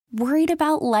Worried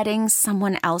about letting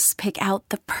someone else pick out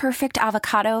the perfect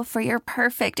avocado for your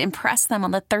perfect impress them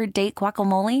on the third date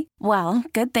guacamole? Well,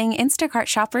 good thing Instacart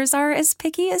shoppers are as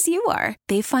picky as you are.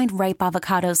 They find ripe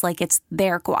avocados like it's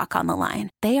their guac on the line.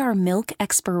 They are milk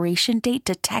expiration date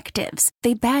detectives.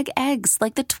 They bag eggs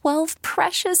like the 12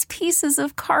 precious pieces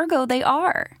of cargo they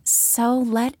are. So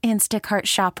let Instacart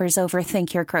shoppers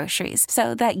overthink your groceries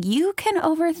so that you can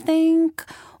overthink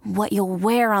what you'll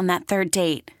wear on that third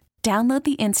date. Download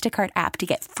the Instacart app to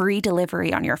get free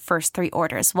delivery on your first 3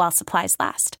 orders while supplies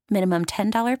last. Minimum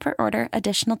 $10 per order.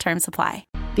 Additional terms apply.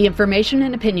 The information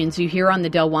and opinions you hear on the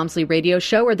Del Walmsley radio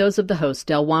show are those of the host,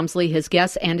 Del Walmsley, his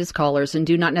guests, and his callers, and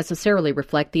do not necessarily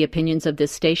reflect the opinions of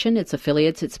this station, its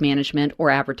affiliates, its management, or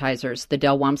advertisers. The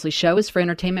Del Walmsley show is for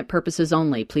entertainment purposes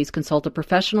only. Please consult a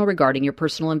professional regarding your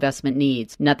personal investment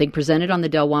needs. Nothing presented on the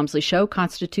Del Walmsley show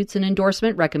constitutes an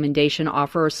endorsement, recommendation,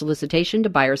 offer, or solicitation to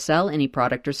buy or sell any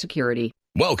product or security.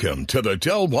 Welcome to the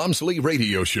Del Walmsley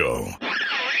radio show.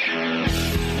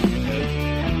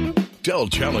 Del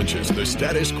challenges the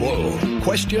status quo,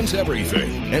 questions everything,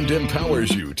 and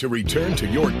empowers you to return to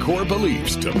your core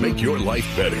beliefs to make your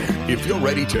life better. If you're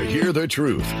ready to hear the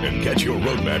truth and get your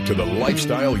roadmap to the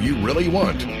lifestyle you really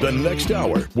want, the next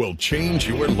hour will change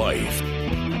your life.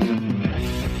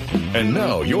 And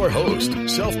now your host,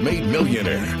 self-made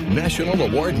millionaire, national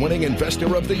award-winning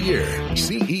investor of the year,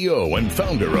 CEO and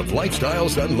founder of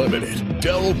Lifestyles Unlimited,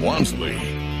 Del Walmsley.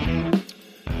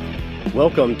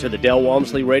 Welcome to the Del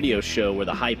Walmsley radio show where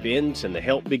the hype ends and the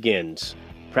help begins.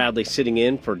 Proudly sitting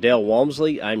in for Del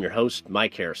Walmsley, I'm your host,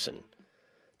 Mike Harrison.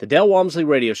 The Del Walmsley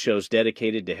radio show is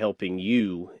dedicated to helping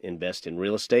you invest in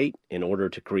real estate in order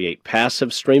to create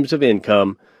passive streams of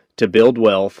income, to build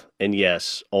wealth, and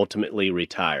yes, ultimately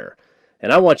retire.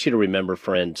 And I want you to remember,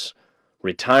 friends,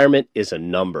 retirement is a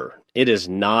number. It is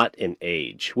not an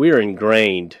age. We are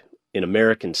ingrained in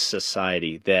American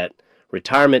society that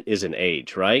retirement is an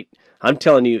age, right? I'm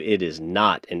telling you, it is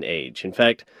not an age. In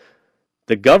fact,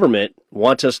 the government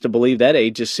wants us to believe that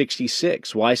age is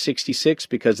 66. Why 66?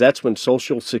 Because that's when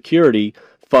Social Security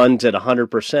funds at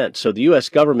 100%. So the U.S.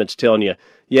 government's telling you,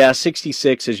 yeah,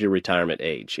 66 is your retirement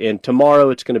age, and tomorrow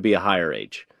it's going to be a higher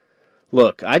age.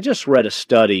 Look, I just read a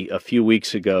study a few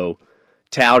weeks ago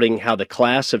touting how the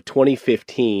class of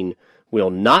 2015 will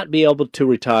not be able to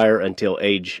retire until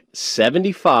age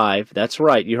 75. That's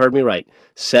right, you heard me right,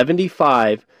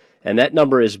 75. And that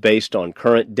number is based on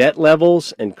current debt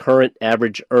levels and current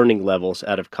average earning levels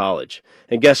out of college.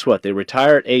 And guess what? They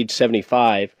retire at age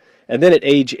 75, and then at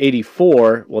age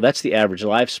 84, well, that's the average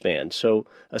lifespan. So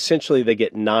essentially they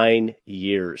get 9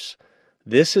 years.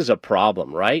 This is a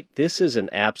problem, right? This is an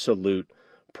absolute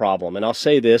problem. And I'll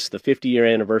say this, the 50-year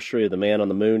anniversary of the man on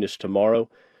the moon is tomorrow.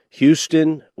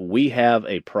 Houston, we have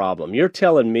a problem. You're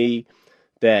telling me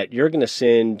that you're going to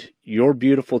send your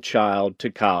beautiful child to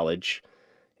college,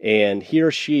 and he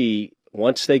or she,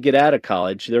 once they get out of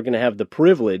college, they're going to have the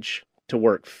privilege to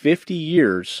work 50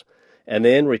 years and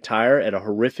then retire at a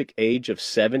horrific age of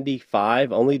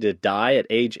 75, only to die at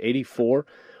age 84.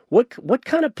 What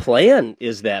kind of plan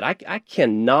is that? I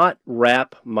cannot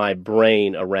wrap my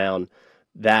brain around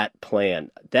that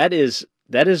plan. That is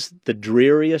the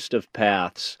dreariest of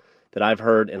paths that I've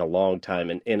heard in a long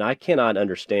time, and I cannot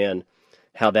understand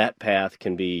how that path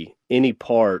can be any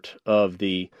part of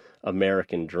the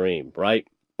American dream, right?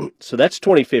 So that's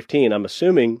 2015. I'm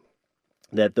assuming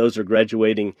that those are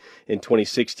graduating in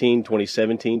 2016,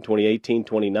 2017, 2018,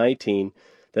 2019,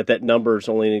 that number's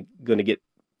only going to get,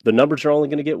 the numbers are only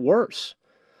going to get worse.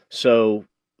 So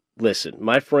listen,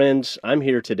 my friends, I'm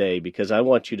here today because I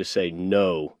want you to say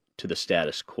no to the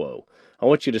status quo. I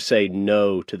want you to say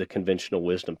no to the conventional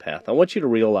wisdom path. I want you to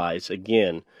realize,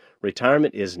 again,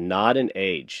 retirement is not an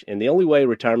age. And the only way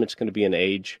retirement's going to be an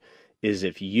age is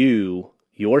if you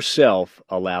yourself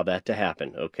allow that to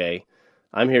happen, okay?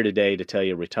 I'm here today to tell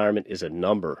you retirement is a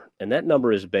number, and that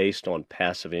number is based on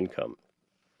passive income.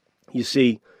 You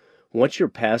see, once your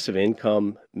passive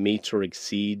income meets or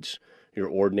exceeds your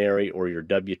ordinary or your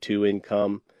W-2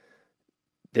 income,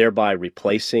 thereby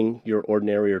replacing your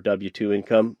ordinary or W-2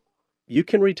 income, you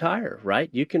can retire, right?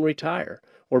 You can retire.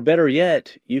 Or better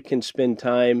yet, you can spend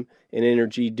time and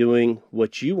energy doing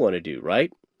what you want to do,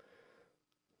 right?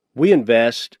 We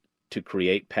invest to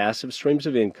create passive streams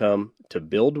of income, to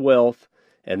build wealth,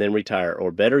 and then retire.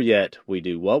 Or better yet, we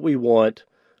do what we want,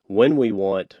 when we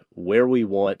want, where we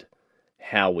want,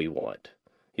 how we want.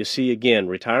 You see, again,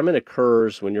 retirement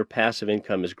occurs when your passive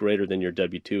income is greater than your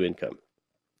W-2 income.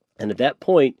 And at that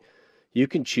point, you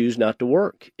can choose not to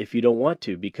work if you don't want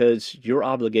to, because your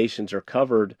obligations are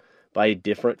covered by a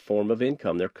different form of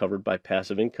income. They're covered by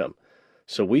passive income.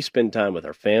 So we spend time with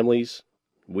our families,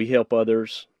 We help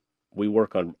others. We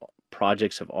work on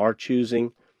projects of our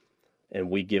choosing, and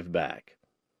we give back.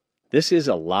 This is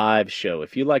a live show.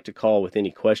 If you'd like to call with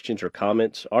any questions or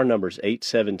comments, our number is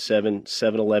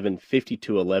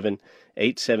 877-711-5211,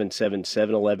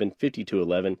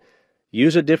 877-711-5211.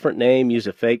 Use a different name, use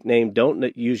a fake name.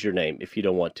 Don't use your name if you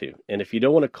don't want to. And if you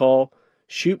don't want to call,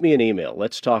 shoot me an email.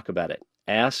 Let's talk about it.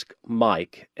 Ask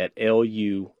Mike at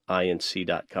luinc.com.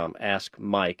 Ask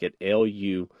Mike at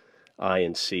luinc.com.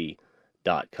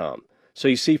 So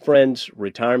you see, friends,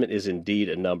 retirement is indeed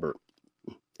a number.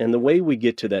 And the way we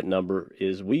get to that number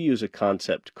is we use a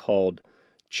concept called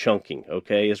chunking,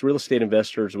 okay? As real estate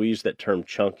investors, we use that term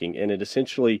chunking, and it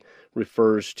essentially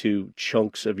refers to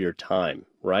chunks of your time,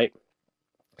 right?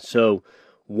 So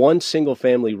one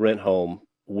single-family rent home,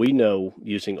 we know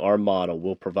using our model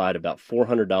will provide about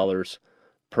 $400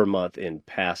 per month in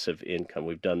passive income.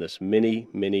 We've done this many,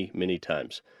 many, many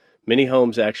times. Many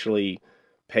homes actually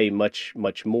pay much,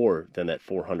 much more than that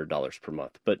 $400 per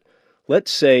month. But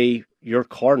let's say your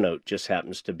car note just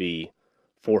happens to be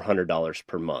 $400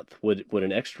 per month. Would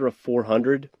an extra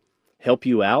 $400 help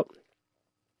you out?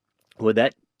 Would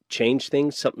that change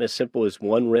things? Something as simple as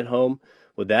one rent home?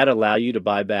 Would that allow you to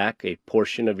buy back a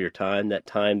portion of your time, that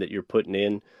time that you're putting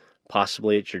in,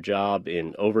 possibly at your job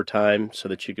in overtime so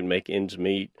that you can make ends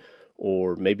meet?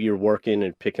 Or maybe you're working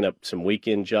and picking up some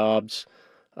weekend jobs.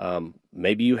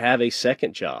 Maybe you have a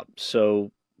second job.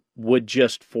 So would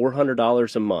just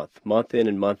 $400 a month in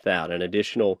and month out, an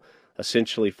additional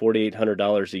essentially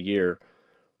 $4,800 a year,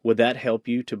 would that help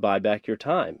you to buy back your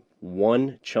time,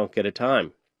 one chunk at a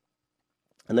time?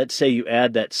 And let's say you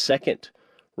add that second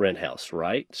rent house,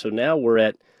 right? So now we're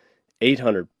at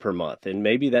 $800 per month, and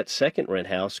maybe that second rent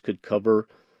house could cover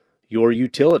your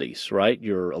utilities, right?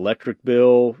 Your electric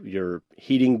bill, your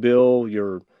heating bill,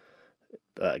 your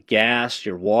gas,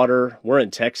 your water. We're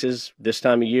in Texas this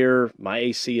time of year. My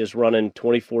AC is running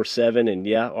 24/7, and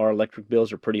yeah, our electric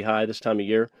bills are pretty high this time of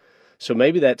year. So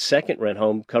maybe that second rent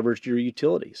home covers your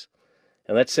utilities.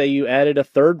 And let's say you added a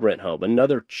third rent home,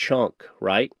 another chunk,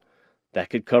 right? That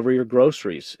could cover your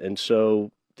groceries. And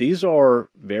so these are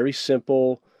very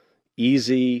simple,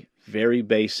 easy, very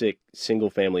basic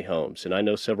single-family homes. And I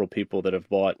know several people that have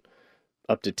bought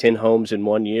up to 10 homes in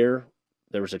 1 year.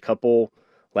 There was a couple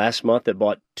last month that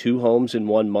bought 2 homes in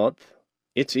 1 month.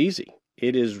 It's easy.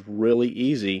 It is really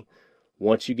easy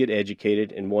once you get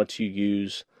educated and once you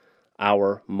use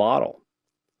our model.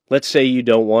 Let's say you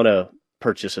don't want to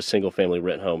purchase a single-family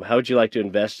rent home. How would you like to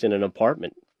invest in an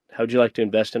apartment? How would you like to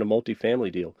invest in a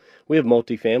multifamily deal? We have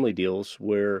multifamily deals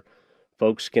where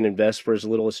folks can invest for as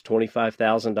little as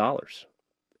 $25,000.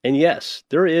 And yes,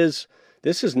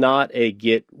 this is not a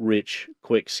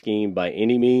get-rich-quick scheme by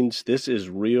any means. This is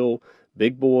real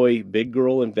big boy, big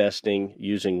girl investing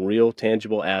using real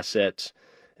tangible assets.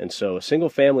 And so a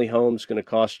single-family home is going to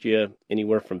cost you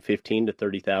anywhere from $15,000 to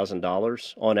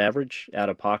 $30,000 on average out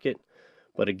of pocket.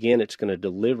 But again, it's going to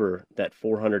deliver that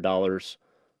 $400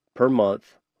 per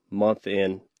month, month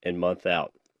in and month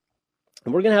out.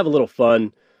 And we're going to have a little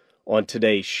fun on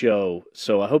today's show,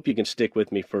 so I hope you can stick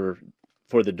with me for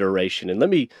the duration. And let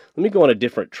me go on a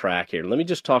different track here. Let me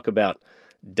just talk about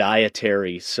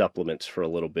dietary supplements for a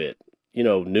little bit. You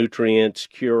know, nutrients,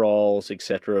 cure-alls,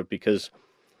 etc., because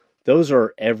those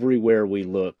are everywhere we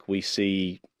look. We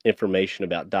see information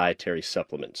about dietary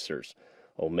supplements. There's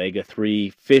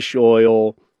omega-3 fish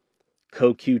oil,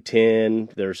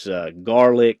 CoQ10, there's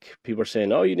garlic. People are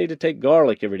saying, oh, you need to take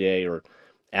garlic every day, or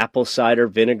apple cider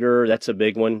vinegar, that's a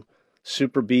big one.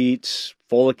 Super beets,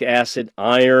 folic acid,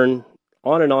 iron,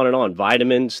 on and on and on.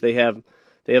 Vitamins, they have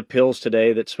pills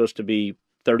today that's supposed to be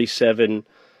 37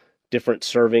 different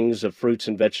servings of fruits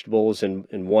and vegetables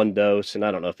in one dose, and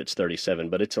I don't know if it's 37,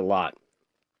 but it's a lot.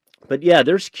 But yeah,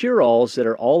 there's cure-alls that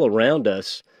are all around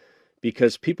us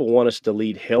because people want us to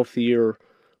lead healthier,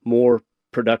 more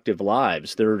productive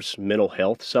lives. There's mental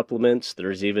health supplements,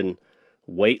 there's even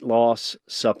weight loss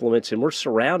supplements, and we're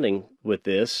surrounding with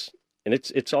this, and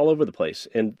it's all over the place.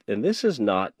 And this is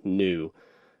not new.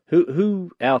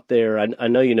 Who out there, I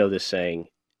know you know this saying,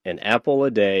 an apple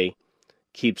a day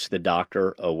keeps the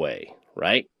doctor away,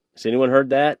 right? Has anyone heard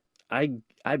that?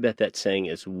 I bet that saying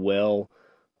is well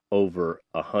over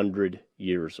 100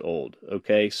 years old,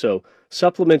 okay? So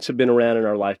supplements have been around in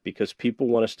our life because people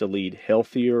want us to lead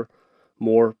healthier,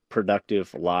 more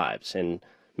productive lives. And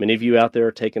many of you out there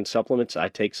are taking supplements. I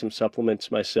take some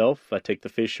supplements myself. I take the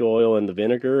fish oil and the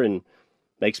vinegar, and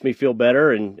makes me feel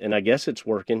better, and I guess it's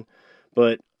working.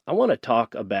 But I want to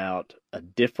talk about a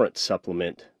different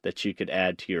supplement that you could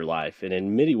add to your life. And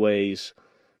in many ways,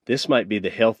 this might be the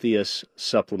healthiest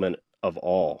supplement of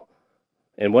all.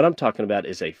 And what I'm talking about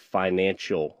is a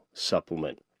financial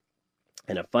supplement.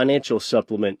 And a financial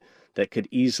supplement that could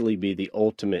easily be the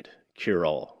ultimate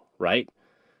cure-all, right?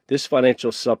 This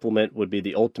financial supplement would be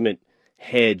the ultimate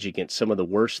hedge against some of the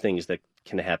worst things that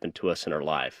can happen to us in our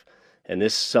life. And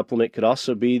this supplement could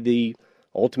also be the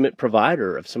ultimate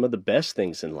provider of some of the best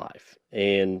things in life.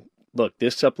 And look,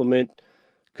 this supplement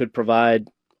could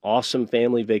provide awesome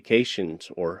family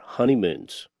vacations or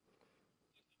honeymoons.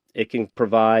 It can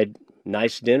provide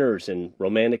nice dinners and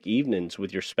romantic evenings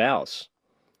with your spouse.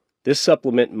 This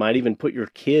supplement might even put your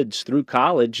kids through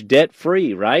college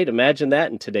debt-free, right? Imagine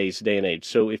that in today's day and age.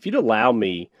 So if you'd allow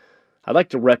me, I'd like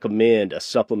to recommend a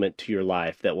supplement to your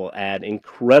life that will add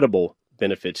incredible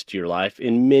benefits to your life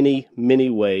in many, many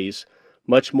ways,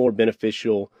 much more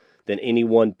beneficial than any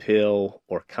one pill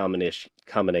or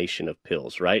combination of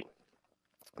pills, right?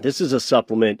 This is a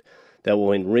supplement that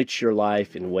will enrich your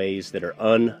life in ways that are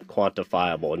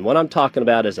unquantifiable. And what I'm talking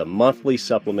about is a monthly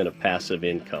supplement of passive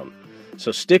income.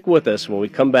 So stick with us. When we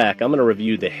come back, I'm going to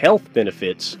review the health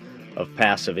benefits of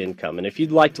passive income. And if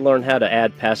you'd like to learn how to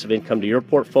add passive income to your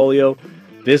portfolio,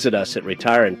 visit us at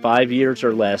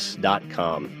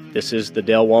retireinfiveyearsorless.com. This is the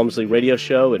Del Walmsley Radio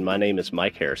Show, and my name is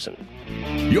Mike Harrison.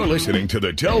 You're listening to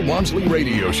the Del Walmsley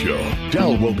Radio Show.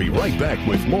 Del will be right back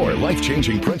with more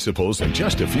life-changing principles in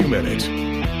just a few minutes.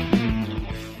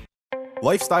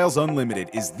 Lifestyles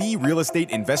Unlimited is the real estate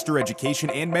investor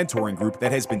education and mentoring group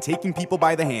that has been taking people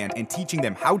by the hand and teaching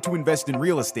them how to invest in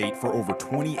real estate for over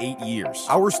 28 years.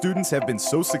 Our students have been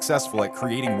so successful at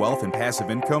creating wealth and passive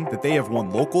income that they have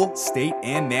won local, state,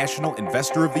 and national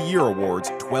Investor of the Year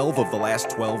awards 12 of the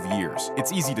last 12 years.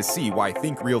 It's easy to see why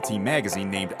Think Realty magazine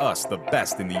named us the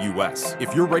best in the U.S.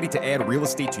 If you're ready to add real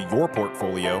estate to your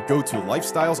portfolio, go to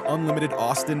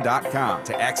lifestylesunlimitedAustin.com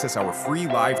to access our free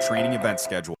live training event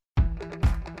schedule.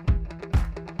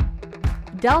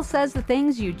 Del says the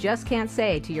things you just can't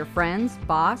say to your friends,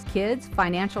 boss, kids,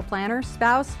 financial planner,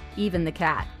 spouse, even the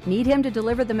cat. Need him to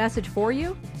deliver the message for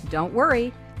you? Don't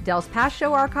worry. Del's past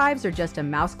show archives are just a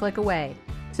mouse click away.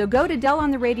 So go to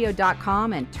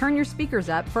DelOnTheRadio.com and turn your speakers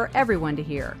up for everyone to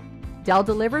hear. Del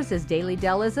delivers his daily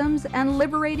Delisms and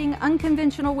liberating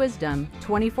unconventional wisdom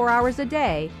 24 hours a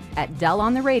day at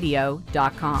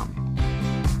DelOnTheRadio.com.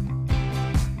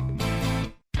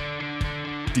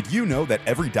 Did you know that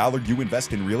every dollar you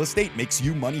invest in real estate makes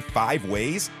you money 5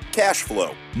 ways? Cash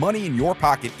flow, money in your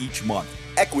pocket each month.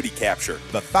 Equity capture,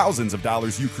 the thousands of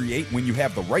dollars you create when you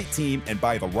have the right team and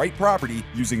buy the right property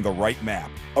using the right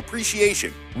map.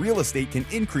 Appreciation, real estate can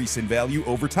increase in value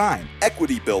over time.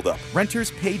 Equity buildup,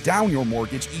 renters pay down your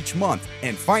mortgage each month.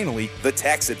 And finally, the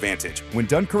tax advantage. When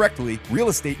done correctly, real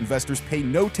estate investors pay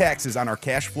no taxes on our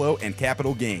cash flow and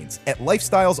capital gains. At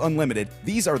Lifestyles Unlimited,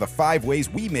 these are the 5 ways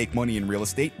we make money in real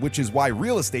estate, which is why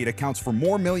real estate accounts for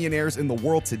more millionaires in the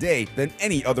world today than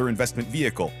any other investment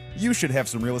vehicle. You should have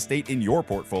some real estate in your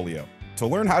portfolio. To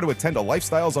learn how to attend a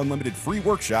Lifestyles Unlimited free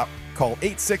workshop, call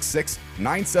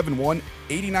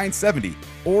 866-971-8970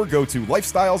 or go to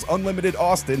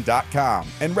lifestylesunlimitedaustin.com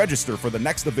and register for the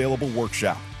next available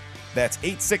workshop. That's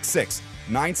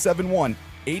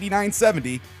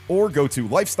 866-971-8970 or go to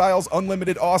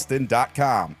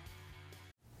lifestylesunlimitedaustin.com.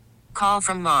 Call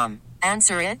from mom.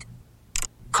 Answer it.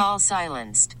 Call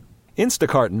silenced.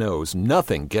 Instacart knows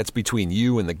nothing gets between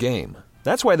you and the game.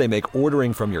 That's why they make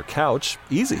ordering from your couch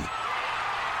easy.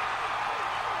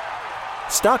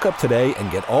 Stock up today and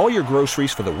get all your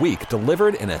groceries for the week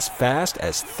delivered in as fast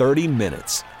as 30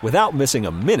 minutes without missing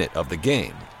a minute of the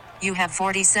game. You have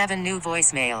 47 new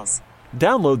voicemails.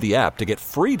 Download the app to get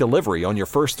free delivery on your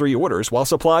first 3 orders while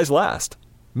supplies last.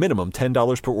 Minimum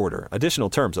 $10 per order.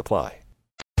 Additional terms apply.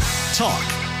 Talk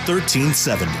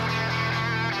 1370.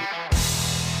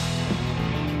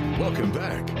 Welcome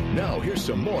back. Now here's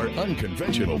some more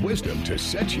unconventional wisdom to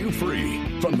set you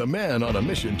free. From the man on a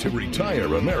mission to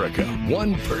retire America,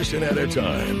 one person at a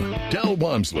time, Del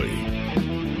Walmsley.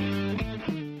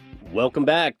 Welcome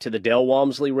back to the Del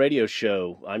Walmsley Radio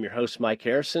Show. I'm your host, Mike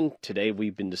Harrison. Today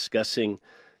we've been discussing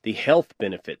the health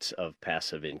benefits of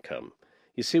passive income.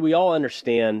 You see, we all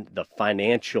understand the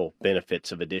financial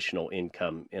benefits of additional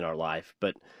income in our life,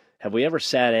 but have we ever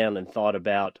sat down and thought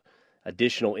about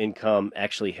additional income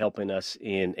actually helping us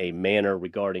in a manner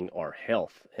regarding our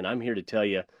health? And I'm here to tell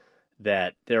you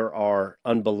that there are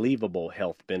unbelievable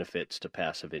health benefits to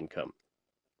passive income.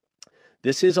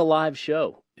 This is a live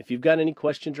show. If you've got any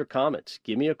questions or comments,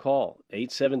 give me a call,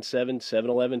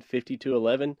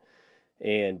 877-711-5211.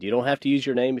 And you don't have to use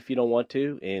your name if you don't want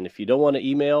to. And if you don't want to if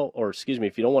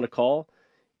you don't want to call,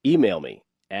 email me.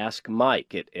 Ask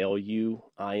Mike at luinc.com.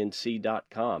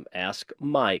 Ask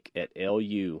Mike at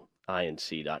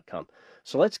luinc.com.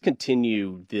 So let's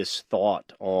continue this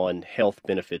thought on health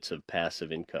benefits of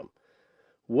passive income.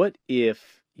 What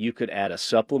if you could add a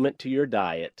supplement to your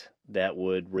diet that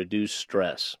would reduce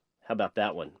stress? How about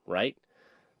that one, right?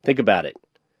 Think about it.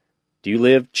 Do you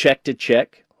live check to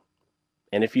check?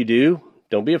 And if you do,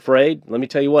 don't be afraid. Let me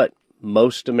tell you what,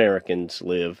 most Americans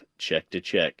live check to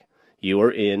check. You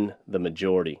are in the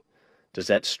majority. Does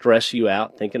that stress you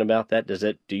out thinking about that?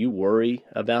 Do you worry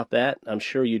about that? I'm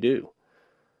sure you do.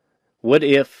 What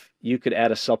if you could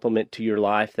add a supplement to your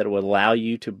life that would allow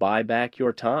you to buy back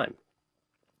your time?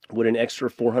 Would an extra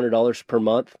 $400 per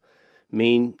month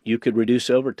mean you could reduce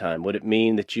overtime? Would it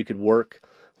mean that you could work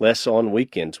less on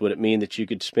weekends? Would it mean that you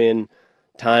could spend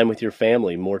time with your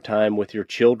family, more time with your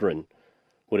children?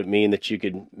 Would it mean that you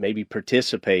could maybe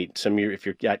participate if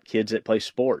you've got kids that play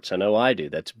sports? I know I do.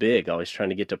 That's big, always trying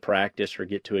to get to practice or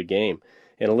get to a game.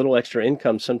 And a little extra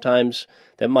income sometimes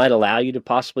that might allow you to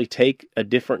possibly take a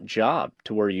different job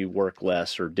to where you work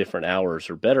less or different hours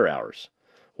or better hours.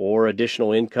 Or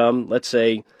additional income, let's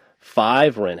say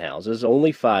 5 rent houses,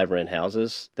 only 5 rent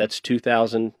houses, that's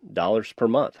 $2,000 per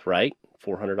month, right?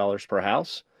 $400 per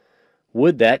house.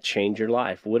 Would that change your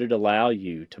life? Would it allow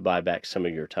you to buy back some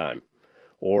of your time?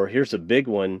 Or here's a big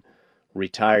one,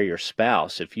 retire your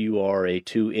spouse. If you are a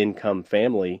 2-income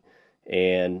family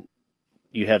and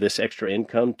you have this extra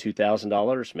income,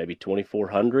 $2,000, maybe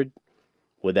 $2,400,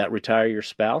 would that retire your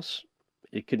spouse?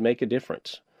 It could make a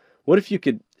difference. What if you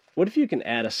can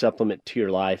add a supplement to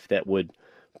your life that would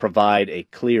provide a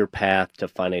clear path to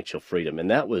financial freedom?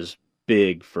 And that was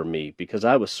big for me because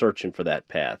I was searching for that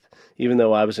path. Even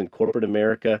though I was in corporate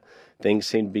America, things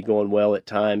seemed to be going well at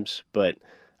times, but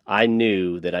I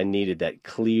knew that I needed that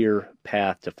clear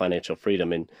path to financial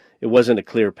freedom. And it wasn't a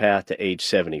clear path to age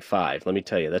 75. Let me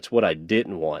tell you, that's what I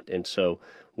didn't want. And so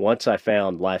once I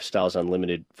found Lifestyles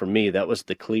Unlimited, for me, that was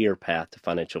the clear path to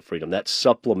financial freedom. That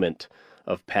supplement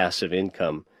of passive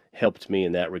income helped me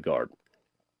in that regard.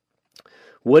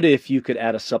 What if you could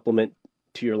add a supplement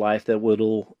to your life that would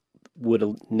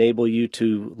enable you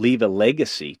to leave a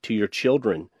legacy to your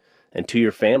children and to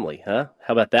your family, huh?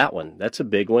 How about that one? That's a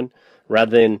big one.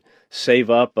 Rather than save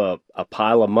up a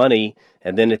pile of money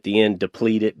and then at the end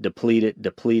deplete it,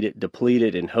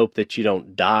 and hope that you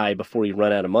don't die before you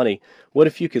run out of money, what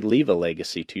if you could leave a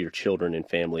legacy to your children and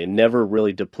family and never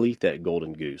really deplete that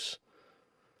golden goose?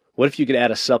 What if you could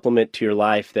add a supplement to your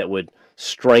life that would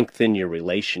strengthen your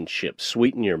relationship,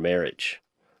 sweeten your marriage?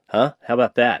 Huh? How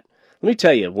about that? Let me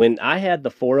tell you, when I had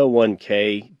the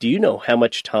 401k, do you know how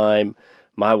much time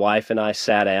my wife and I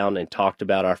sat down and talked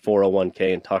about our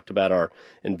 401k and talked about our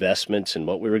investments and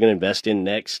what we were going to invest in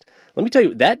next? Let me tell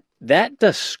you, that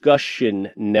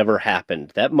discussion never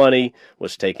happened. That money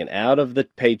was taken out of the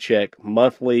paycheck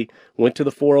monthly, went to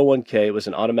the 401k. It was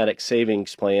an automatic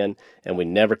savings plan, and we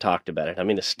never talked about it. I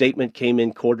mean, a statement came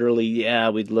in quarterly. Yeah,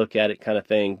 we'd look at it kind of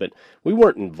thing, but we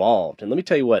weren't involved. And let me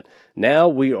tell you what, now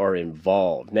we are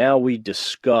involved. Now we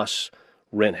discuss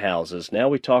rent houses. Now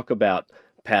we talk about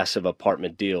passive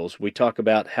apartment deals. We talk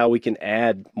about how we can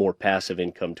add more passive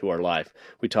income to our life.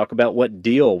 We talk about what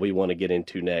deal we want to get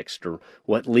into next or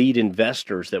what lead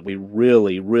investors that we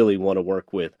really, really want to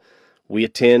work with. We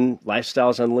attend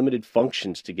Lifestyles Unlimited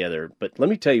functions together. But let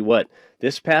me tell you what,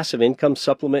 this passive income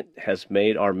supplement has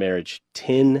made our marriage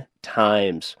 10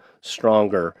 times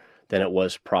stronger than it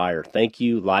was prior. Thank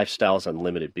you, Lifestyles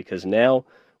Unlimited, because now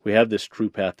we have this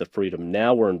true path to freedom.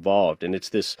 Now we're involved, and it's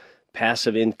this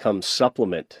passive income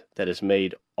supplement that has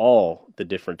made all the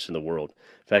difference in the world.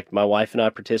 In fact, my wife and I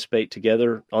participate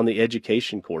together on the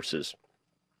education courses.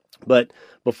 But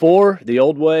before, the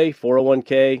old way,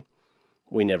 401k,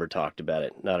 we never talked about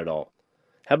it, not at all.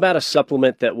 How about a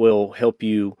supplement that will help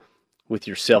you with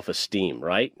your self-esteem,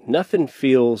 right? Nothing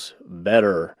feels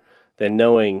better than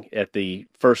knowing at the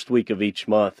first week of each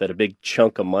month that a big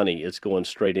chunk of money is going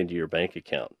straight into your bank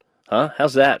account. Huh?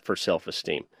 How's that for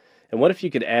self-esteem? And what if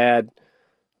you can add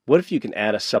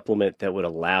a supplement that would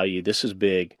allow you, this is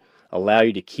big, allow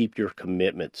you to keep your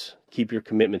commitments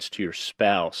to your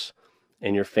spouse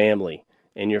and your family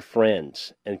and your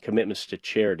friends and commitments to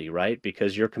charity, right?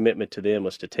 Because your commitment to them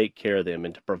was to take care of them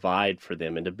and to provide for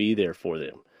them and to be there for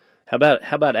them. How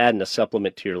about adding a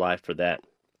supplement to your life for that?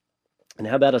 And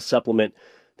how about a supplement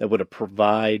that would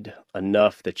provide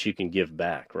enough that you can give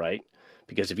back, right?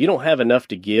 Because if you don't have enough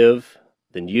to give,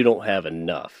 then you don't have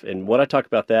enough. And when I talk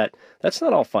about that, that's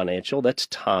not all financial. That's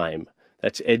time.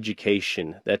 That's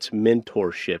education. That's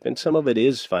mentorship. And some of it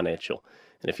is financial.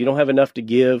 And if you don't have enough to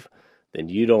give, then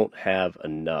you don't have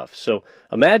enough. So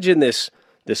imagine this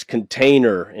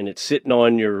container, and it's sitting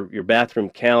on your bathroom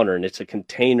counter, and it's a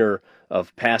container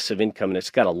of passive income, and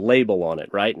it's got a label on it,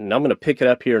 right? And I'm going to pick it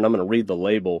up here, and I'm going to read the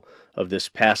label of this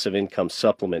passive income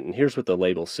supplement. And here's what the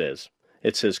label says.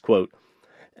 It says, quote,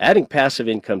 adding passive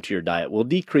income to your diet will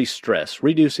decrease stress,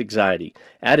 reduce anxiety,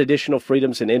 add additional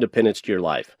freedoms and independence to your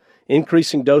life.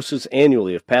 Increasing doses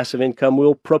annually of passive income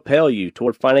will propel you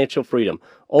toward financial freedom,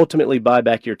 ultimately buy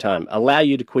back your time, allow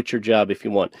you to quit your job if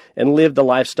you want, and live the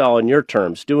lifestyle on your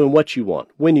terms, doing what you want,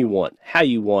 when you want, how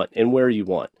you want, and where you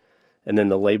want. And then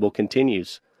the label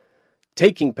continues.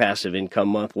 Taking passive income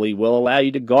monthly will allow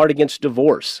you to guard against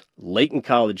divorce, latent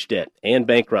college debt, and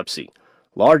bankruptcy.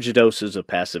 Large doses of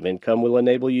passive income will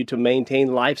enable you to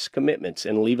maintain life's commitments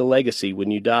and leave a legacy when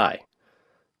you die.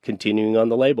 Continuing on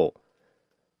the label.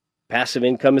 Passive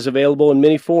income is available in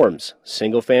many forms,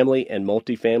 single-family and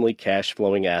multifamily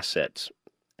cash-flowing assets.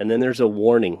 And then there's a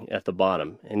warning at the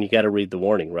bottom, and you got to read the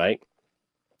warning, right?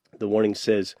 The warning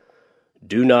says,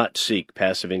 do not seek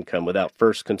passive income without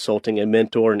first consulting a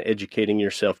mentor and educating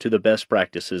yourself to the best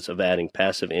practices of adding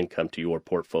passive income to your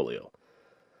portfolio.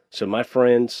 So my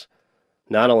friends,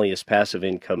 not only is passive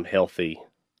income healthy,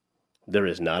 there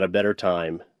is not a better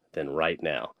time than right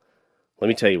now. Let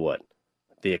me tell you what,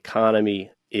 the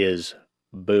economy is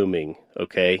booming,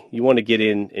 okay? You want to get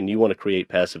in and you want to create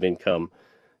passive income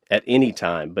at any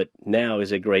time, but now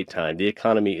is a great time. The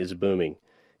economy is booming.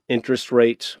 Interest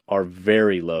rates are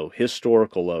very low,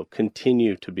 historical low,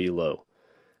 continue to be low.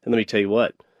 And let me tell you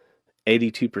what,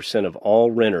 82% of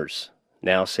all renters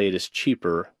now say it is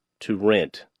cheaper to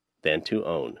rent than to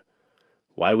own.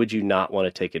 Why would you not want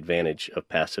to take advantage of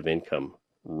passive income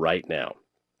right now?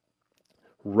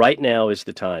 Right now is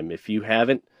the time. If you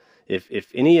haven't,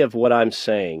 if any of what I'm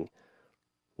saying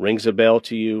rings a bell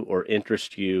to you or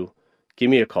interests you, give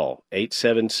me a call,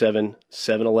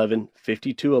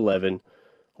 877-711-5211,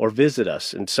 or visit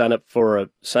us and sign up for a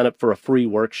free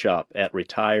workshop at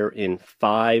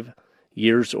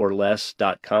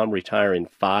retireinfiveyearsorless.com,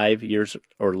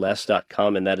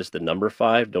 retireinfiveyearsorless.com, and that is the number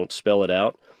 5. Don't spell it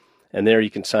out. And there you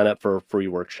can sign up for a free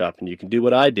workshop, and you can do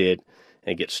what I did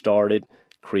and get started,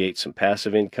 create some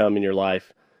passive income in your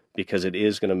life, because it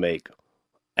is going to make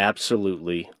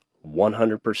absolutely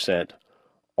 100%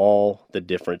 all the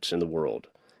difference in the world.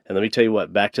 And let me tell you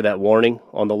what, back to that warning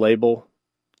on the label,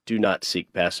 do not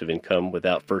seek passive income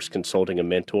without first consulting a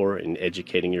mentor and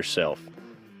educating yourself.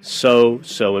 So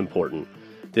important.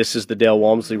 This is the Dale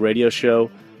Walmsley Radio Show.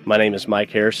 My name is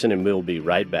Mike Harrison, and we'll be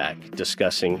right back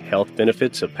discussing health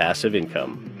benefits of passive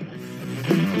income.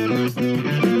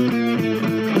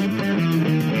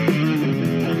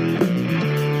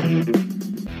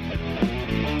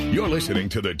 You're listening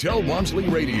to the Del Walmsley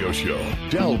Radio Show.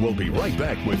 Del will be right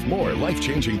back with more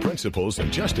life-changing principles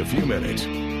in just a few minutes.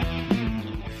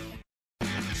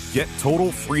 Get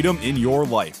total freedom in your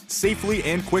life, safely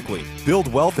and quickly.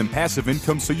 Build wealth and passive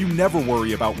income so you never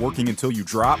worry about working until you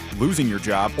drop, losing your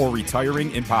job, or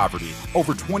retiring in poverty.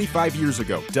 Over 25 years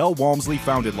ago, Del Walmsley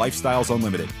founded Lifestyles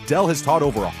Unlimited. Del has taught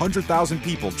over 100,000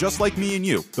 people just like me and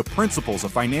you the principles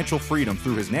of financial freedom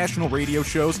through his national radio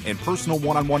shows and personal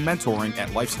one-on-one mentoring at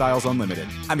Lifestyles Unlimited.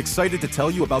 I'm excited to tell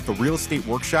you about the real estate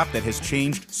workshop that has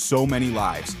changed so many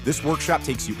lives. This workshop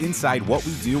takes you inside what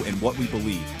we do and what we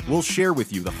believe. We'll share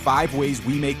with you the 5 ways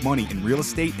we make money in real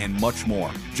estate and much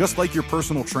more. Just like your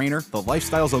personal trainer, the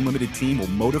Lifestyles Unlimited team will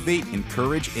motivate,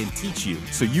 encourage, and teach you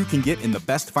so you can get in the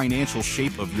best financial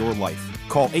shape of your life.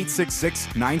 Call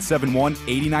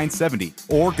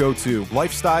 866-971-8970 or go to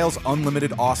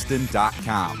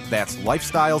lifestylesunlimitedaustin.com. That's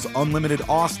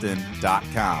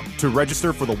lifestylesunlimitedaustin.com to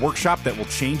register for the workshop that will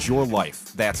change your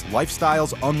life. That's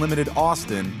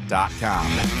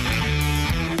lifestylesunlimitedaustin.com.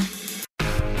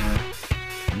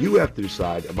 You have to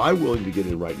decide, am I willing to get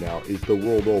in right now? Is the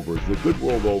world over? Is the good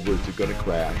world over? Is it going to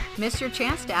crash? Miss your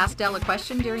chance to ask Del a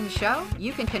question during the show?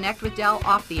 You can connect with Del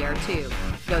off the air, too.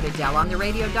 Go to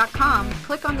DelOnTheRadio.com,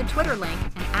 click on the Twitter link,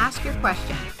 and ask your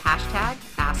question.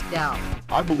 #AskDel.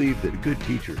 I believe that a good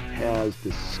teacher has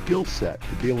the skill set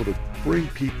to be able to bring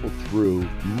people through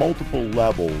multiple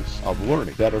levels of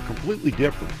learning that are completely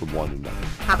different from one another.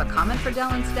 Have a comment for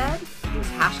Del instead?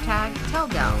 Use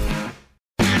 #TellDel.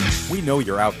 We know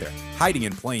you're out there, hiding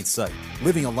in plain sight,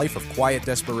 living a life of quiet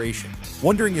desperation,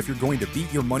 wondering if you're going to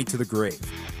beat your money to the grave.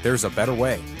 There's a better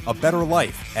way, a better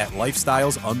life at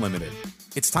Lifestyles Unlimited.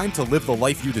 It's time to live the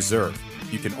life you deserve.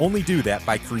 You can only do that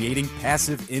by creating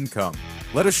passive income.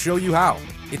 Let us show you how.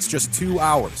 It's just 2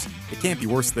 hours. It can't be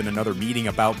worse than another meeting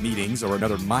about meetings or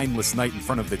another mindless night in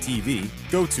front of the TV.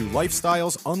 Go to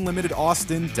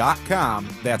lifestylesunlimitedaustin.com.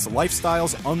 That's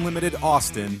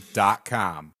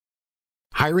lifestylesunlimitedaustin.com.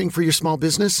 Hiring for your small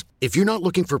business? If you're not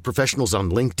looking for professionals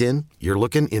on LinkedIn, you're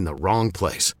looking in the wrong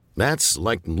place. That's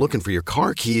like looking for your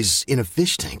car keys in a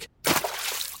fish tank.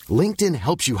 LinkedIn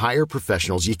helps you hire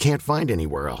professionals you can't find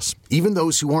anywhere else, even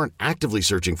those who aren't actively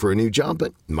searching for a new job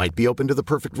but might be open to the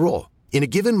perfect role. In a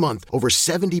given month, over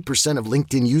 70% of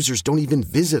LinkedIn users don't even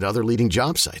visit other leading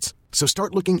job sites. So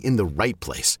start looking in the right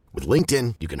place. With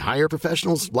LinkedIn, you can hire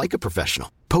professionals like a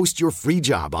professional. Post your free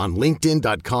job on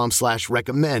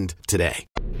linkedin.com/recommend today.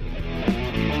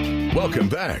 Welcome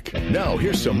back. Now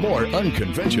here's some more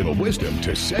unconventional wisdom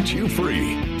to set you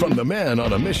free. From the man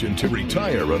on a mission to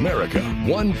retire America,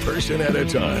 one person at a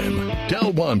time,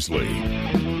 Del Walmsley.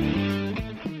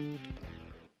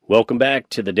 Welcome back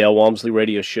to the Del Walmsley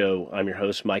Radio Show. I'm your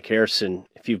host, Mike Harrison.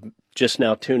 If you've just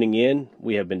now tuning in,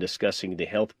 we have been discussing the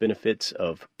health benefits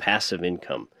of passive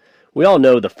income. We all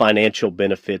know the financial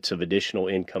benefits of additional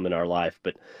income in our life,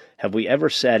 but have we ever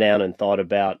sat down and thought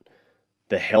about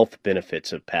the health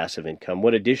benefits of passive income?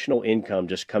 What additional income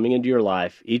just coming into your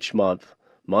life each month,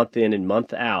 month in and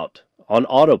month out, on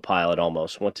autopilot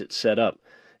almost, once it's set up.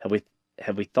 Have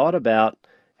we thought about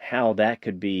how that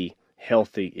could be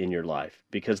healthy in your life?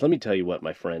 Because let me tell you what,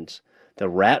 my friends, the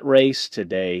rat race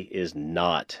today is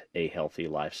not a healthy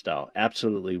lifestyle.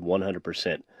 Absolutely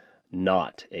 100%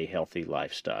 not a healthy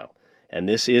lifestyle. And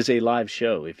this is a live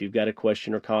show. If you've got a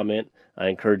question or comment, I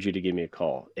encourage you to give me a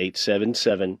call.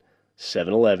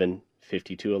 877-711-5211,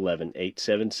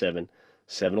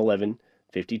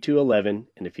 877-711-5211.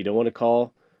 And if you don't want to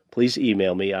call, please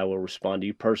email me. I will respond to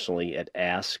you personally at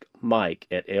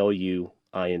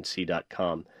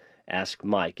askmike@luinc.com.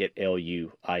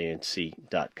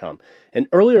 askmike@luinc.com. And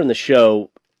earlier in the show,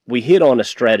 we hit on a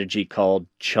strategy called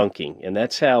chunking, and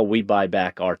that's how we buy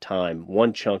back our time,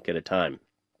 one chunk at a time.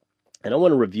 And I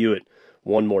want to review it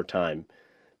one more time,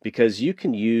 because you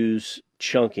can use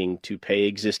chunking to pay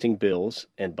existing bills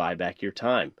and buy back your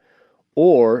time.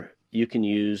 Or you can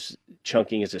use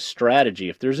chunking as a strategy.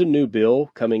 If there's a new bill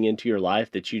coming into your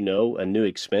life that you know, a new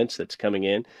expense that's coming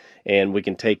in, and we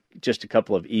can take just a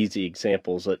couple of easy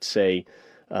examples. Let's say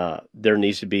there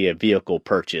needs to be a vehicle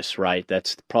purchase, right?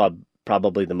 That's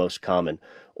probably the most common.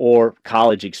 Or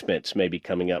college expense may be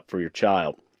coming up for your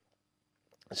child.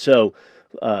 So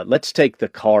let's take the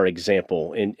car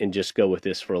example and just go with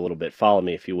this for a little bit. Follow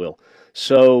me, if you will.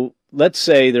 So let's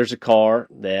say there's a car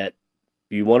that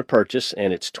you want to purchase,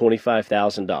 and it's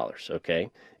 $25,000, okay?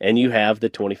 And you have the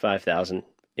 $25,000,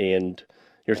 and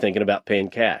you're thinking about paying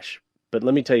cash. But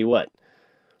let me tell you what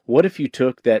if you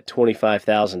took that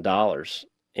 $25,000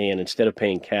 and instead of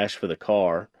paying cash for the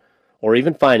car, or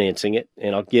even financing it,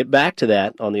 and I'll get back to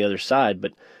that on the other side,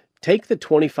 but take the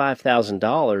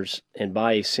 $25,000 and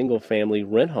buy a single-family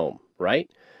rent home, right?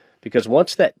 Because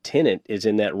once that tenant is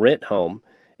in that rent home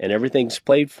and everything's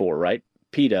paid for, right,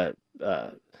 PETA,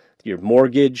 your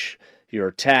mortgage,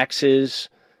 your taxes,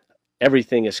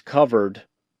 everything is covered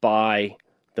by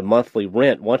the monthly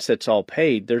rent. Once that's all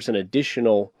paid, there's an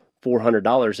additional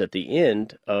 $400 at the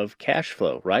end of cash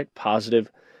flow, right?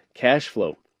 Positive cash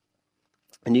flow.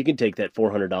 And you can take that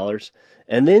 $400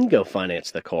 and then go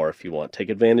finance the car if you want. Take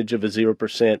advantage of a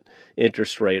 0%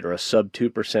 interest rate or a sub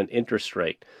 2% interest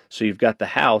rate. So you've got the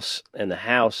house, and the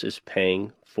house is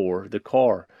paying for the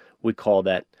car. We call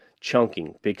that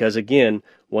chunking, because again,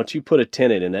 once you put a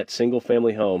tenant in that single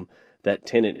family home, that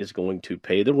tenant is going to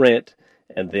pay the rent,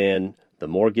 and then the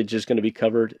mortgage is going to be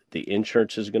covered, the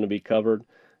insurance is going to be covered,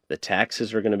 the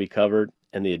taxes are going to be covered,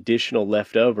 and the additional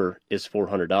left over is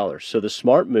 $400. So the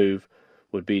smart move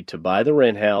would be to buy the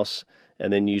rent house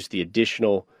and then use the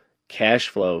additional cash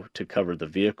flow to cover the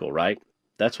vehicle, right?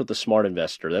 That's what the smart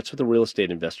investor, that's what the real estate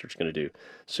investor is going to do.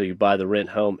 So you buy the rent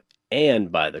home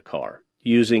and buy the car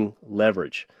using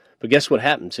leverage. But guess what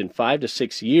happens? In 5 to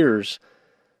 6 years,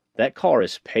 that car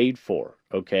is paid for,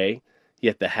 okay?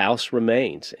 Yet the house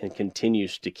remains and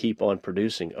continues to keep on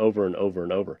producing over and over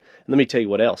and over. And let me tell you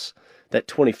what else. That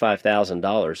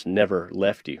 $25,000 never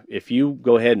left you. If you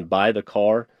go ahead and buy the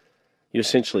car, you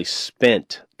essentially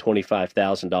spent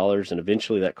 $25,000, and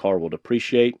eventually that car will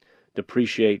depreciate,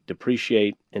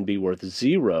 and be worth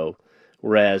zero.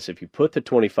 Whereas if you put the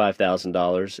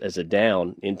 $25,000 as a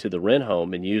down into the rent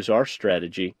home and use our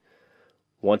strategy,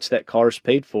 once that car is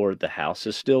paid for, the house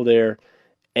is still there,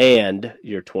 and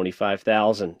your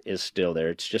 $25,000 is still there.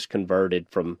 It's just converted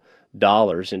from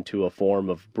dollars into a form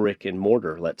of brick and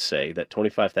mortar, let's say. That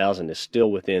 $25,000 is still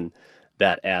within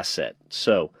that asset.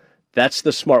 So that's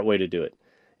the smart way to do it.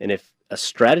 And if a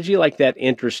strategy like that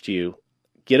interests you,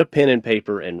 get a pen and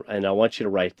paper, and I want you to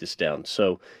write this down.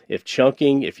 So if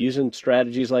chunking, if using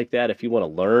strategies like that, if you want to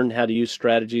learn how to use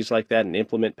strategies like that and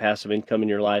implement passive income in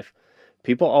your life,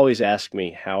 people always ask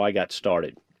me how I got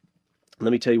started.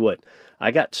 Let me tell you what,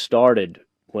 I got started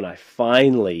when I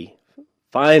finally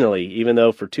finally, even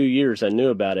though for 2 years I knew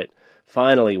about it,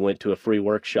 finally went to a free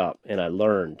workshop and I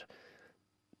learned.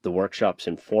 The workshop's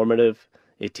informative.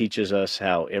 It teaches us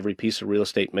how every piece of real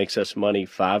estate makes us money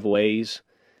 5 ways.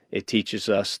 It teaches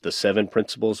us the 7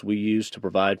 principles we use to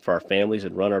provide for our families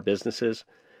and run our businesses.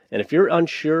 And if you're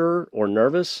unsure or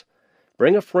nervous,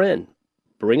 bring a friend,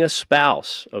 bring a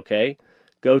spouse, okay?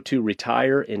 Go to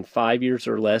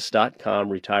retireinfiveyearsorless.com,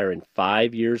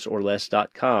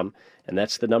 retireinfiveyearsorless.com, and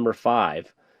that's the number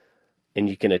 5. And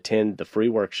you can attend the free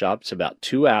workshop. It's about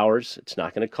 2 hours. It's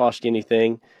not going to cost you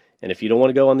anything. And if you don't want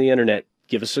to go on the internet,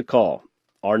 give us a call.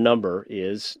 Our number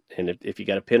is, and if you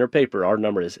got a pen or paper, our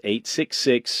number is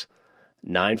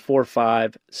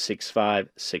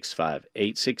 866-945-6565,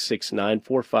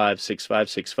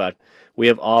 866-945-6565. We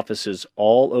have offices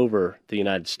all over the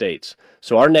United States.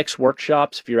 So our next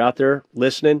workshops, if you're out there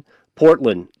listening,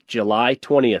 Portland, July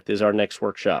 20th is our next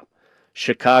workshop.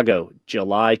 Chicago,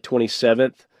 July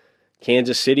 27th.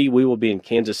 Kansas City, we will be in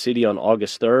Kansas City on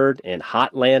August 3rd, and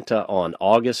Hotlanta on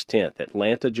August 10th.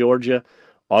 Atlanta, Georgia,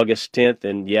 August 10th,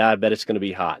 and yeah, I bet it's going to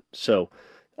be hot. So,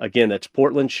 again, that's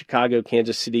Portland, Chicago,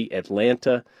 Kansas City,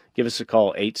 Atlanta. Give us a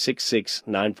call,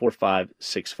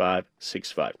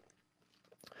 866-945-6565.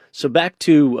 So back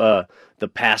to the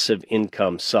passive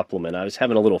income supplement. I was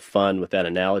having a little fun with that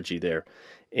analogy there,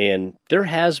 and there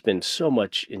has been so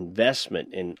much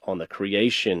investment on the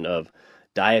creation of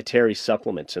dietary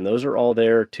supplements, and those are all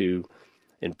there to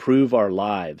improve our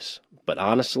lives. But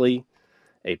honestly,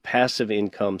 a passive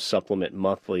income supplement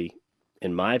monthly,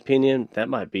 in my opinion, that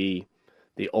might be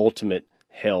the ultimate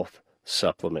health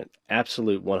supplement.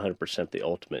 Absolute 100% the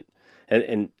ultimate.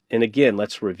 And again,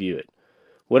 let's review it.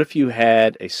 What if you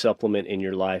had a supplement in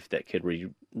your life that could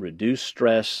reduce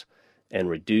stress and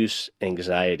reduce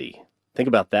anxiety? Think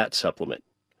about that supplement.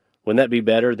 Wouldn't that be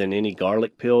better than any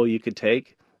garlic pill you could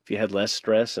take if you had less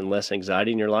stress and less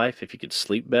anxiety in your life? If you could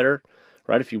sleep better,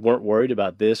 right? If you weren't worried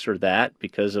about this or that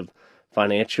because of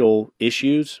financial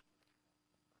issues.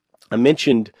 I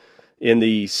mentioned in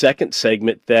the second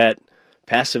segment that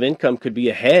passive income could be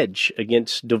a hedge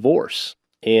against divorce.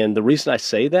 And the reason I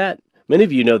say that, many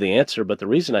of you know the answer, but the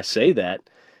reason I say that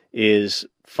is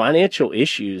financial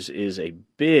issues is a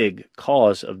big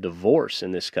cause of divorce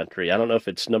in this country. I don't know if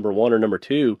it's number 1 or number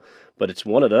 2, but it's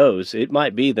one of those. It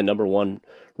might be the number 1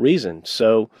 reason.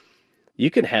 So you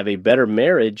can have a better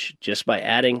marriage just by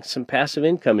adding some passive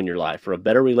income in your life, or a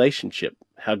better relationship.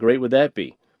 How great would that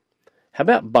be? How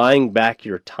about buying back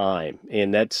your time?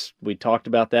 And we talked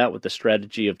about that with the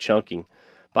strategy of chunking.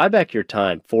 Buy back your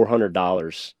time,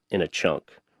 $400 in a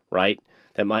chunk, right?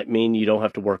 That might mean you don't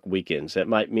have to work weekends. That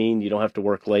might mean you don't have to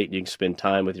work late and you can spend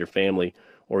time with your family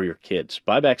or your kids.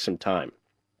 Buy back some time.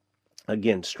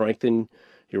 Again, strengthen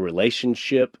your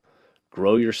relationship,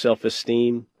 grow your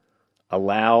self-esteem,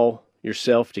 allow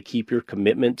yourself to keep your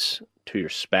commitments to your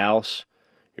spouse,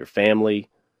 your family,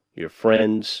 your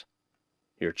friends,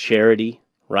 your charity,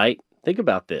 right? Think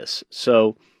about this.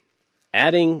 So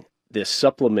adding this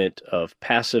supplement of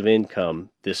passive income,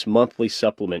 this monthly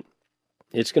supplement,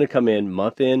 it's going to come in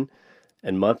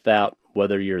and month out,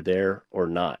 whether you're there or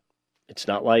not. It's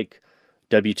not like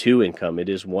W-2 income. It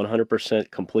is 100%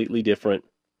 completely different.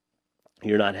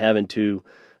 You're not having to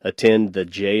attend the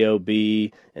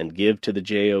JOB and give to the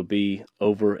JOB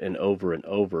over and over and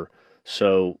over.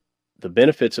 So the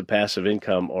benefits of passive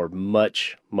income are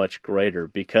much, much greater,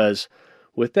 because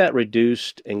with that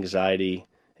reduced anxiety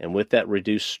and with that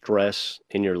reduced stress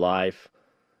in your life,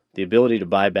 the ability to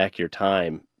buy back your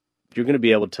time, you're going to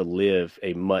be able to live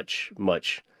a much,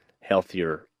 much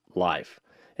healthier life.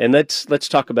 And let's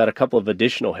talk about a couple of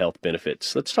additional health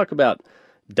benefits. Let's talk about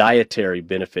dietary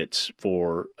benefits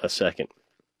for a second.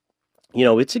 You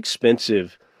know, it's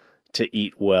expensive to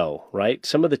eat well, right?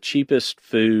 Some of the cheapest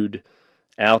food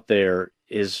out there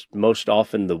is most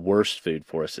often the worst food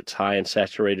for us. It's high in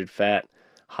saturated fat,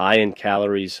 high in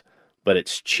calories, but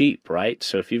it's cheap, right?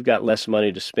 So if you've got less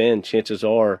money to spend, chances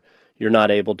are you're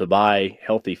not able to buy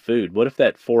healthy food. What if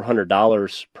that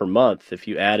 $400 per month, if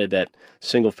you added that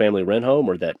single-family rent home,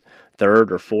 or that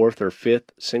third or fourth or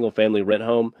fifth single-family rent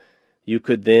home, you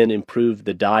could then improve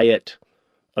the diet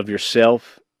of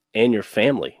yourself and your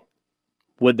family?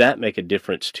 Would that make a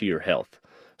difference to your health?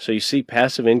 So you see,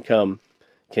 passive income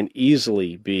can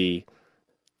easily be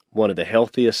one of the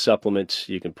healthiest supplements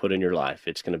you can put in your life.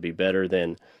 It's going to be better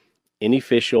than any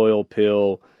fish oil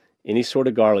pill, any sort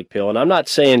of garlic pill. And I'm not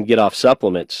saying get off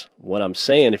supplements. What I'm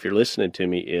saying, if you're listening to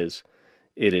me, is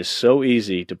it is so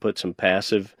easy to put some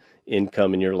passive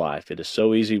income in your life. It is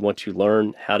so easy once you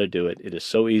learn how to do it. It is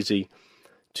so easy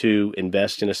to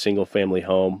invest in a single family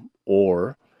home,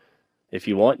 or If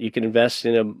you want, you can invest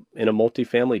in a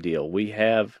multifamily deal. We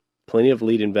have plenty of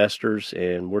lead investors,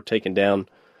 and we're taking down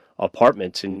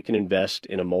apartments, and you can invest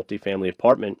in a multifamily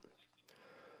apartment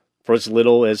for as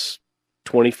little as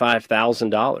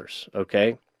 $25,000,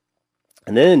 okay?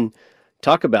 And then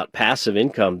talk about passive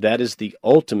income. That is the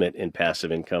ultimate in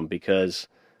passive income because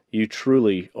you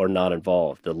truly are not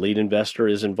involved. The lead investor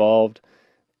is involved,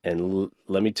 and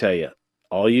let me tell you,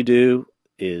 all you do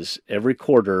is every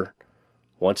quarter,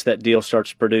 once that deal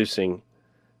starts producing,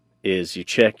 is you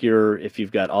check if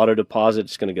you've got auto deposit,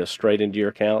 it's going to go straight into your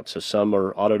account. So some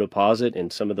are auto deposit,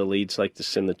 and some of the leads like to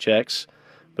send the checks.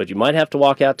 But you might have to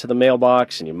walk out to the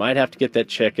mailbox, and you might have to get that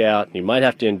check out, and you might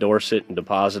have to endorse it and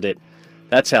deposit it.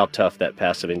 That's how tough that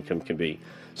passive income can be.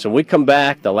 So when we come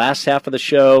back, the last half of the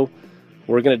show,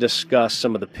 we're going to discuss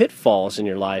some of the pitfalls in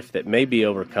your life that may be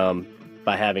overcome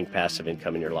by having passive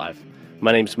income in your life.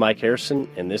 My name's Mike Harrison,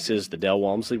 and this is the Del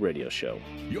Walmsley Radio Show.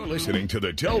 You're listening to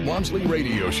the Del Walmsley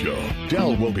Radio Show.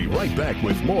 Del will be right back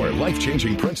with more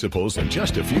life-changing principles in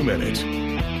just a few minutes.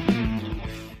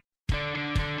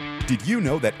 Did you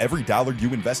know that every dollar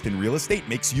you invest in real estate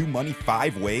makes you money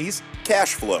 5 ways?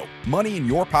 Cash flow, money in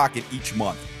your pocket each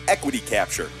month. Equity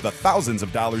capture, the thousands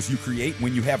of dollars you create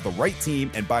when you have the right team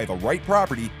and buy the right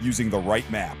property using the right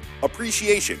map.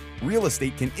 Appreciation, real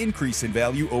estate can increase in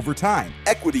value over time.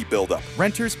 Equity buildup,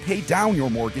 renters pay down your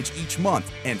mortgage each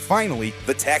month. And finally,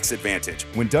 the tax advantage.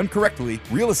 When done correctly,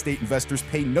 real estate investors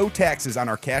pay no taxes on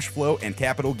our cash flow and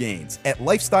capital gains. At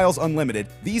Lifestyles Unlimited,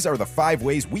 these are the 5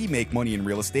 ways we make money in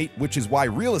real estate, which is why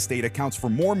real estate accounts for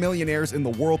more millionaires in the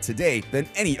world today than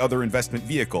any other investment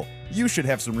vehicle. You should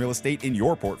have some real estate in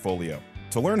your portfolio.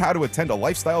 To learn how to attend a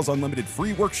Lifestyles Unlimited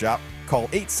free workshop, call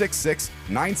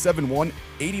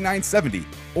 866-971-8970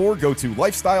 or go to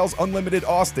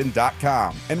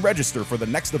lifestylesunlimitedaustin.com and register for the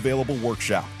next available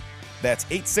workshop. That's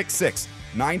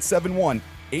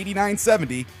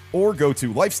 866-971-8970 or go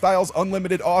to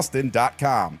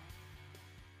lifestylesunlimitedaustin.com.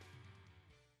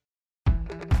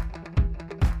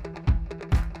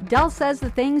 Del says the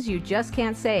things you just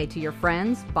can't say to your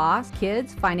friends, boss,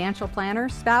 kids, financial planner,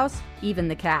 spouse, even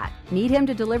the cat. Need him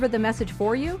to deliver the message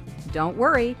for you? Don't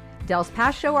worry. Del's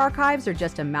past show archives are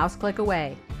just a mouse click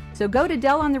away. So go to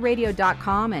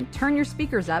DelOnTheRadio.com and turn your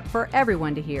speakers up for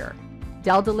everyone to hear.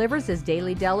 Del delivers his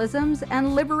daily Delisms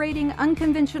and liberating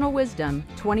unconventional wisdom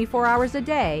 24 hours a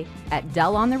day at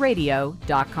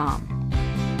DelOnTheRadio.com.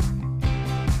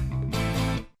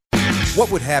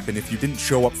 What would happen if you didn't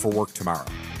show up for work tomorrow?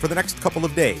 For the next couple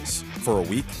of days? For a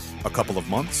week? A couple of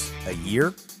months? A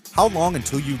year? How long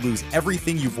until you lose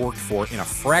everything you've worked for in a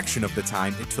fraction of the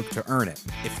time it took to earn it?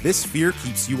 If this fear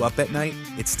keeps you up at night,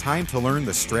 it's time to learn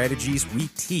the strategies we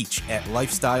teach at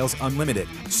Lifestyles Unlimited.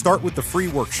 Start with the free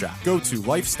workshop. Go to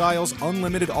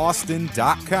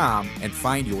lifestylesunlimitedaustin.com and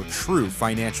find your true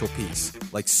financial peace,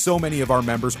 like so many of our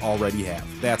members already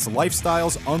have. That's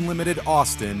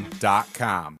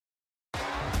lifestylesunlimitedaustin.com.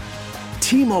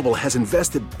 T-Mobile has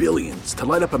invested billions to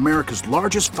light up America's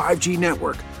largest 5G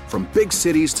network, from big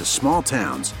cities to small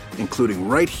towns, including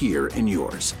right here in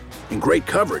yours. And great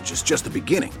coverage is just the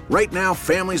beginning. Right now,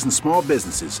 families and small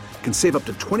businesses can save up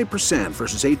to 20%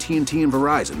 versus AT&T and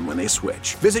Verizon when they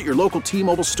switch. Visit your local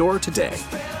T-Mobile store today.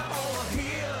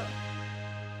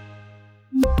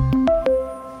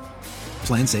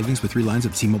 Plan savings with 3 lines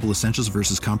of T-Mobile Essentials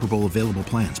versus comparable available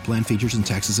plans. Plan features and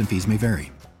taxes and fees may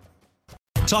vary.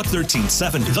 Talk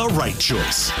 1370, the right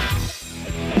choice.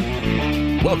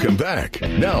 Welcome back.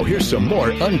 Now here's some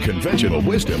more unconventional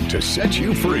wisdom to set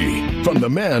you free from the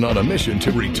man on a mission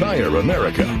to retire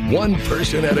America, one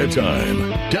person at a time,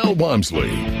 Del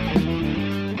Walmsley.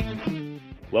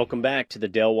 Welcome back to the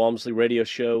Del Walmsley Radio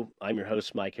Show. I'm your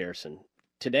host, Mike Harrison.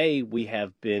 Today, we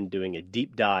have been doing a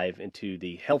deep dive into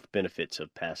the health benefits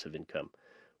of passive income.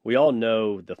 We all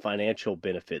know the financial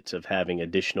benefits of having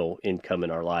additional income in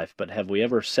our life, but have we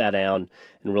ever sat down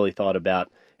and really thought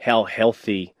about how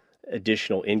healthy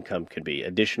additional income can be,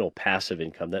 additional passive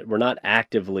income that we're not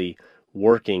actively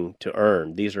working to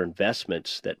earn? These are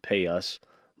investments that pay us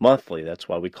monthly. That's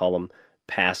why we call them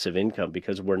passive income,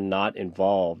 because we're not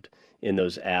involved in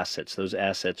those assets. Those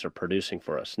assets are producing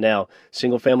for us. Now,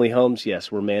 single-family homes,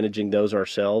 yes, we're managing those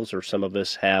ourselves, or some of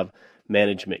us have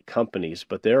management companies,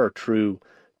 but there are true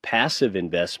passive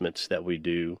investments that we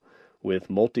do with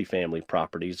multifamily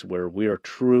properties where we are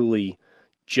truly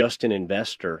just an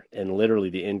investor, and literally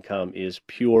the income is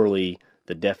purely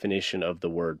the definition of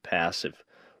the word passive.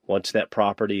 Once that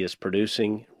property is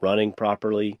producing, running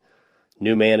properly,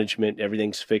 new management,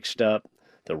 everything's fixed up,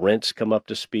 the rents come up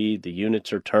to speed, the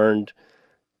units are turned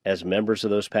as members of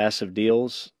those passive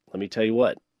deals, let me tell you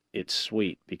what, it's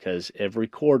sweet, because every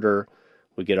quarter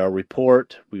We get our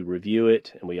report, we review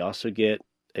it, and we also get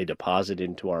a deposit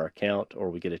into our account, or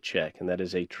we get a check, and that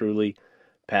is a truly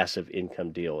passive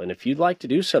income deal. And if you'd like to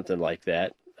do something like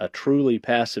that, a truly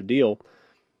passive deal,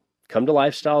 come to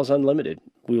Lifestyles Unlimited.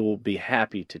 We will be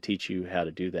happy to teach you how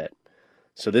to do that.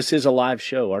 So this is a live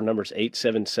show. Our number is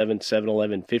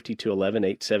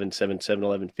 877-711-5211,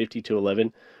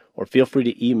 877-711-5211, or feel free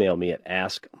to email me at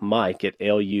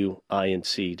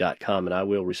askmike@luinc.com, and I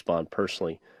will respond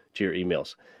personally to your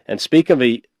emails. And speaking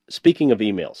of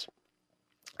emails,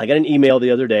 I got an email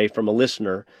the other day from a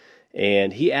listener,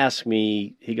 and he asked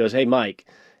me, he goes, "Hey, Mike,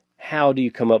 how do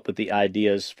you come up with the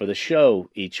ideas for the show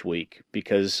each week?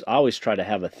 Because I always try to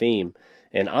have a theme."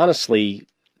 And honestly,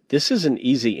 this is an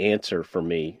easy answer for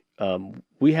me.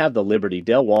 We have the liberty.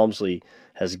 Del Walmsley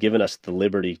has given us the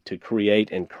liberty to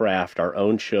create and craft our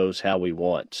own shows how we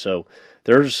want. So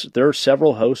there are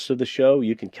several hosts of the show.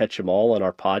 You can catch them all on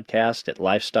our podcast at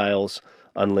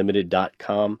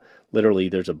lifestylesunlimited.com. Literally,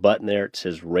 there's a button there. It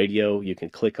says radio. You can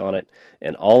click on it,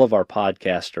 and all of our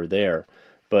podcasts are there.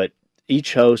 But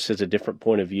each host has a different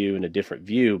point of view and a different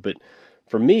view. But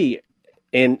for me,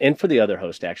 and for the other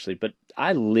host, actually, but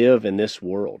I live in this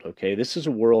world, okay? This is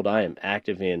a world I am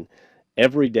active in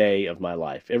every day of my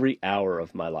life, every hour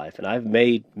of my life. And I've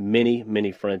made many,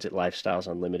 many friends at Lifestyles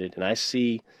Unlimited, and I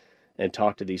see and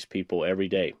talk to these people every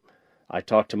day. I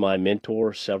talk to my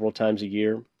mentor several times a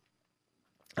year.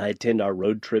 I attend our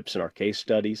road trips and our case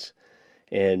studies.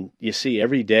 And you see,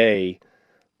 every day,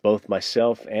 both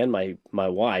myself and my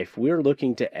wife, we're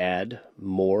looking to add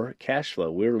more cash flow.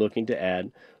 We're looking to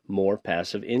add more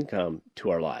passive income to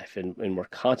our life. And we're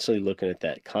constantly looking at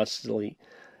that, constantly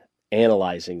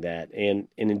analyzing that. And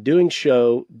in doing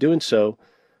so,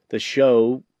 the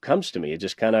show comes to me. It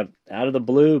just kind of out of the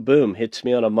blue, boom, hits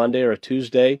me on a Monday or a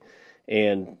Tuesday.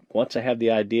 And once I have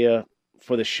the idea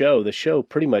for the show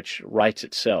pretty much writes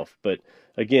itself. But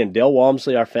again, Del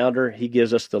Walmsley, our founder, he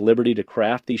gives us the liberty to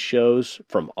craft these shows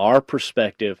from our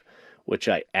perspective, which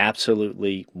I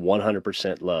absolutely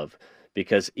 100% love,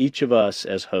 because each of us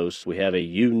as hosts, we have a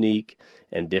unique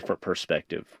and different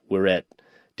perspective. We're at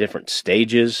different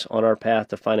stages on our path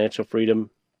to financial freedom.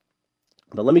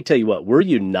 But let me tell you what, we're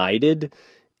united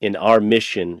in our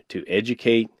mission to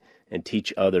educate and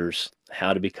teach others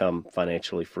how to become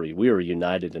financially free. We are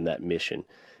united in that mission.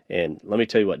 And let me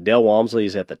tell you what, Del Walmsley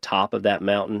is at the top of that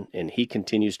mountain, and he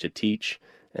continues to teach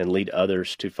and lead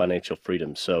others to financial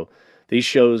freedom. So these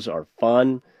shows are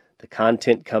fun. The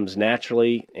content comes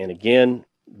naturally. And again,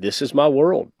 this is my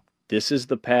world. This is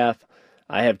the path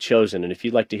I have chosen. And if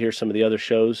you'd like to hear some of the other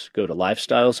shows, go to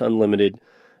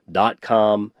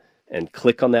lifestylesunlimited.com and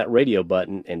click on that radio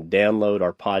button and download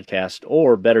our podcast.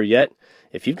 Or better yet,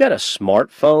 if you've got a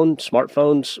smartphone,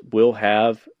 smartphones will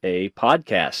have a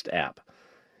podcast app.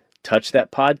 Touch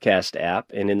that podcast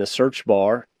app, and in the search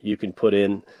bar, you can put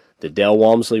in the Del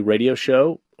Walmsley Radio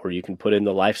Show, or you can put in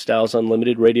the Lifestyles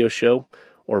Unlimited Radio Show,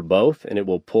 or both, and it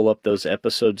will pull up those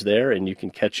episodes there, and you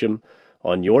can catch them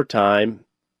on your time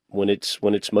when it's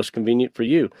most convenient for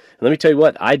you. And let me tell you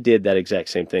what, I did that exact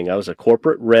same thing. I was a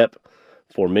corporate rep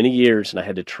for many years, and I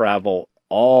had to travel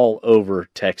all over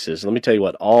Texas. Let me tell you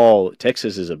what,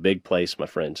 Texas is a big place, my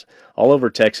friends. All over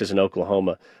Texas and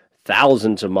Oklahoma,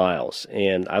 thousands of miles.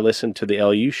 And I listened to the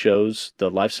LU shows,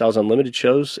 the Lifestyles Unlimited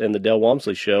shows, and the Del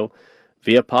Walmsley show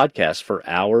via podcast for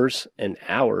hours and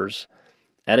hours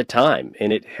at a time.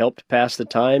 And it helped pass the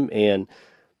time. And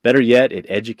better yet, it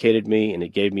educated me, and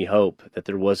it gave me hope that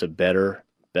there was a better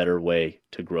way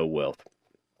to grow wealth.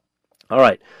 All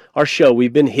right, our show,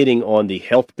 we've been hitting on the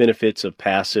health benefits of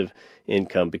passive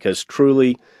income, because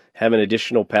truly having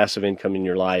additional passive income in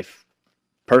your life,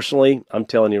 personally, I'm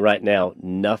telling you right now,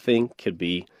 nothing could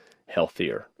be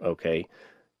healthier, okay?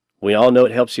 We all know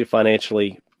it helps you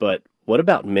financially, but what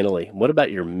about mentally? What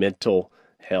about your mental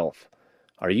health?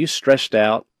 Are you stressed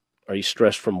out? Are you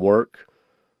stressed from work?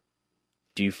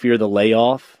 Do you fear the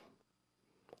layoff?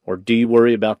 Or do you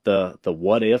worry about the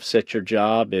what-ifs at your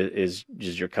job? Is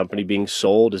your company being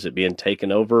sold? Is it being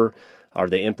taken over? Are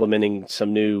they implementing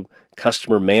some new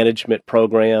customer management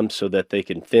program so that they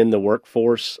can thin the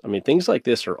workforce? I mean, things like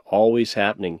this are always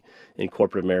happening in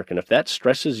corporate America. And if that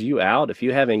stresses you out, if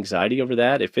you have anxiety over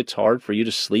that, if it's hard for you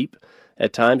to sleep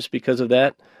at times because of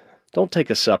that, don't take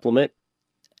a supplement.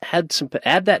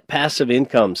 Add that passive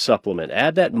income supplement.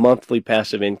 Add that monthly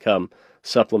passive income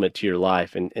supplement to your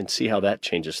life and see how that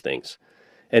changes things.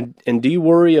 And do you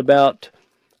worry about,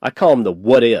 I call them the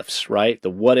what ifs, right?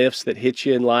 The what ifs that hit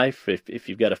you in life if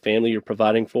you've got a family you're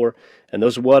providing for. And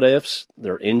those what ifs,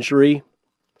 their injury,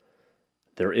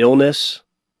 their illness,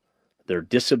 their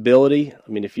disability.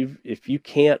 I mean, if you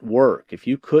can't work, if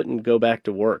you couldn't go back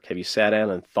to work, have you sat down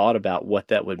and thought about what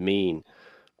that would mean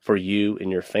for you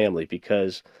and your family?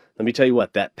 Because let me tell you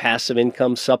what, that passive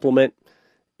income supplement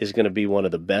is going to be one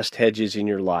of the best hedges in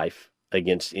your life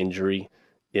against injury,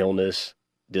 illness,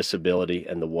 disability,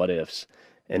 and the what ifs.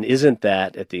 And isn't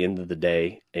that, at the end of the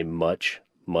day, a much,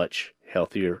 much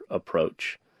healthier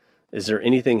approach? Is there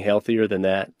anything healthier than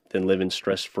that, than living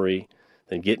stress-free,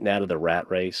 than getting out of the rat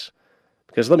race?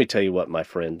 Because let me tell you what, my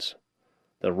friends,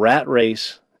 the rat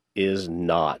race is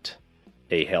not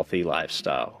a healthy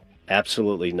lifestyle.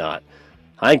 Absolutely not.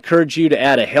 I encourage you to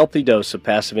add a healthy dose of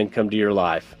passive income to your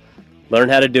life. Learn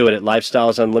how to do it at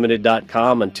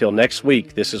lifestylesunlimited.com. Until next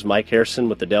week, this is Mike Harrison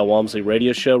with the Del Walmsley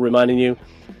Radio Show, reminding you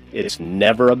it's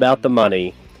never about the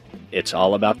money. It's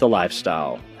all about the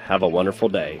lifestyle. Have a wonderful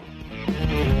day.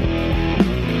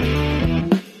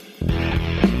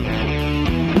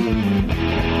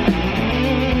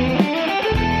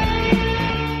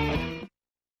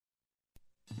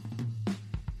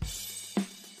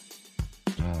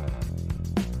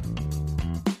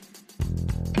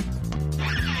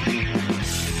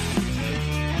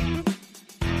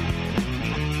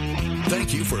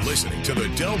 Thank you for listening to the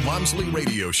Del Walmsley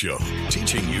Radio Show,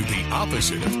 teaching you the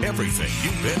opposite of everything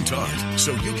you've been taught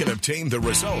so you can obtain the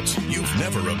results you've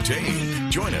never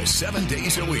obtained. Join us 7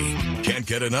 days a week. Can't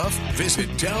get enough? Visit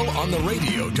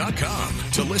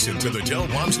DelOnTheRadio.com to listen to the Del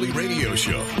Walmsley Radio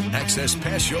Show, access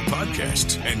past show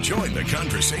podcasts, and join the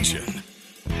conversation.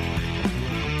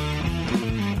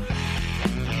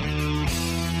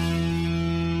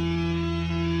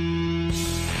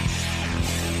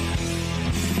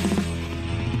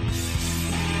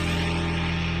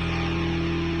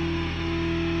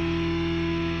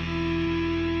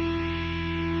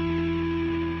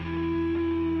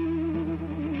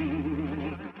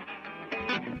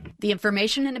 The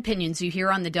information and opinions you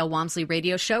hear on the Del Walmsley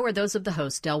Radio Show are those of the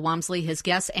host, Del Walmsley, his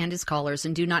guests, and his callers,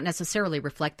 and do not necessarily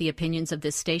reflect the opinions of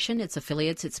this station, its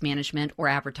affiliates, its management, or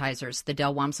advertisers. The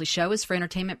Del Walmsley Show is for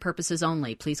entertainment purposes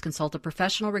only. Please consult a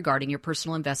professional regarding your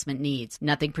personal investment needs.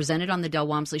 Nothing presented on the Del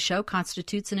Walmsley Show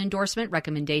constitutes an endorsement,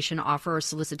 recommendation, offer, or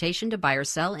solicitation to buy or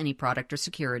sell any product or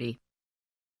security.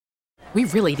 We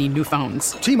really need new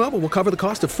phones. T-Mobile will cover the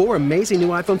cost of 4 amazing new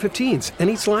iPhone 15s,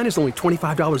 and each line is only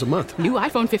 $25 a month. New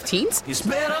iPhone 15s? It's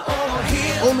better over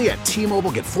here. Only at T-Mobile,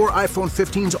 get 4 iPhone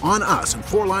 15s on us and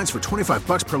 4 lines for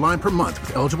 $25 per line per month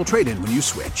with eligible trade-in when you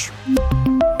switch.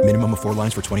 Minimum of 4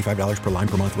 lines for $25 per line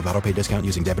per month with autopay discount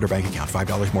using debit or bank account.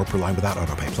 $5 more per line without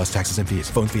autopay, plus taxes and fees.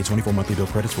 Phone fee at 24 monthly bill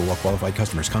credits for well-qualified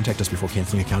customers. Contact us before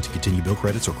canceling account to continue bill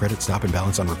credits or credit stop and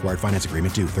balance on required finance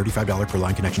agreement due. $35 per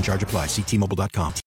line connection charge applies. See T-Mobile.com.